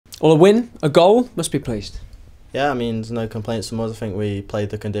Well, a win, a goal, must be pleased. Yeah, I mean, there's no complaints from us. I think we played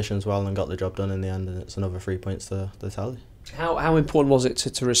the conditions well and got the job done in the end, and it's another 3 points to the tally. How important was it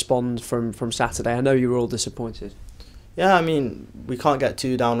to respond from Saturday? I know you were all disappointed. Yeah, I mean, we can't get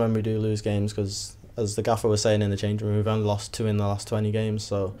too down when we do lose games because, as the gaffer was saying in the changing room, we've only lost 2 in the last 20 games.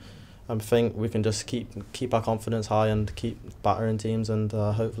 So I think we can just keep our confidence high and keep battering teams and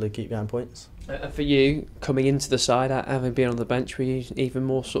hopefully keep getting points. For you, coming into the side, having been on the bench, were you even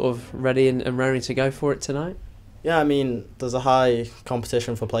more sort of ready and raring to go for it tonight? Yeah, I mean, there's a high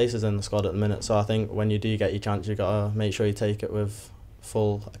competition for places in the squad at the minute, so I think when you do get your chance, you've got to make sure you take it with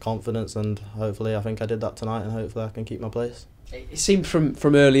full confidence, and hopefully I think I did that tonight, and hopefully I can keep my place. It seemed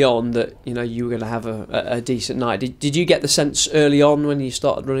from early on that you were going to have a decent night. Did you get the sense early on when you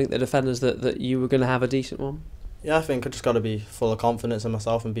started running at the defenders that you were going to have a decent one? Yeah, I think I just got to be full of confidence in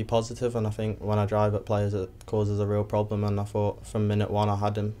myself and be positive, and I think when I drive at players it causes a real problem, and I thought from minute one I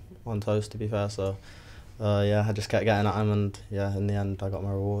had him on toast, to be fair, so yeah, I just kept getting at him, and yeah, in the end I got my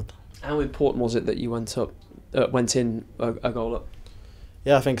reward. How important was it that you went in a goal up?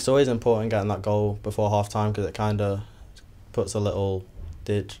 Yeah, I think it's always important getting that goal before half time because it kind of puts a little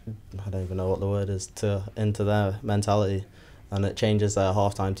ditch, I don't even know what the word is, into their mentality, and it changes their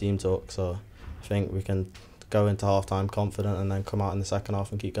half time team talk, so I think we can go into half time confident and then come out in the second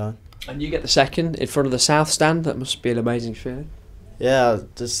half and keep going. And you get the second in front of the South stand. That must be an amazing feeling. Yeah,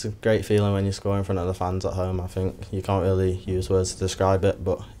 just a great feeling when you score in front of the fans at home. I think you can't really use words to describe it,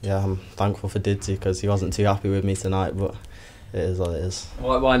 but yeah, I'm thankful for Didsy because he wasn't too happy with me tonight, but it is what it is.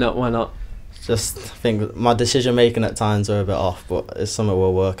 Why not? Why not? Just think my decision making at times are a bit off, but it's something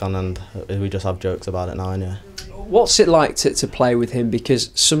we'll work on, and we just have jokes about it now anyway. What's it like to play with him?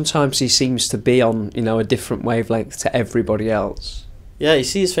 Because sometimes he seems to be on a different wavelength to everybody else. Yeah, he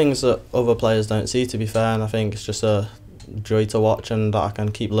sees things that other players don't see, to be fair, and I think it's just a joy to watch, and that I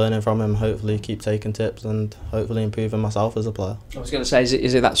can keep learning from him, hopefully keep taking tips and hopefully improving myself as a player. I was going to say,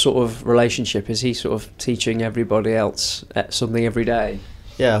 is it that sort of relationship? Is he sort of teaching everybody else something every day?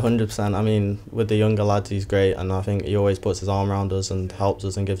 Yeah, 100%. I mean, with the younger lads he's great, and I think he always puts his arm around us and helps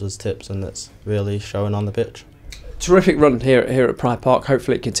us and gives us tips, and it's really showing on the pitch. Terrific run here at Pride Park.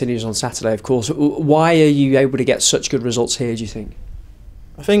 Hopefully it continues on Saturday, of course. Why are you able to get such good results here, do you think?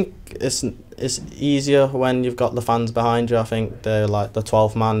 I think it's easier when you've got the fans behind you. I think they're like the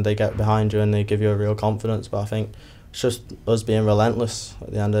 12th man, they get behind you and they give you a real confidence, but I think it's just us being relentless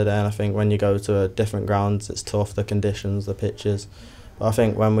at the end of the day, and I think when you go to different grounds it's tough, the conditions, the pitches, but I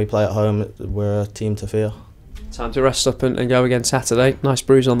think when we play at home we're a team to fear. Time to rest up and go again Saturday. Nice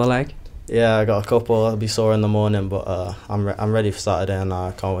bruise on the leg. Yeah, I got a couple. I'll be sore in the morning, but I'm ready for Saturday and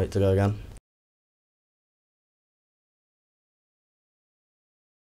I can't wait to go again.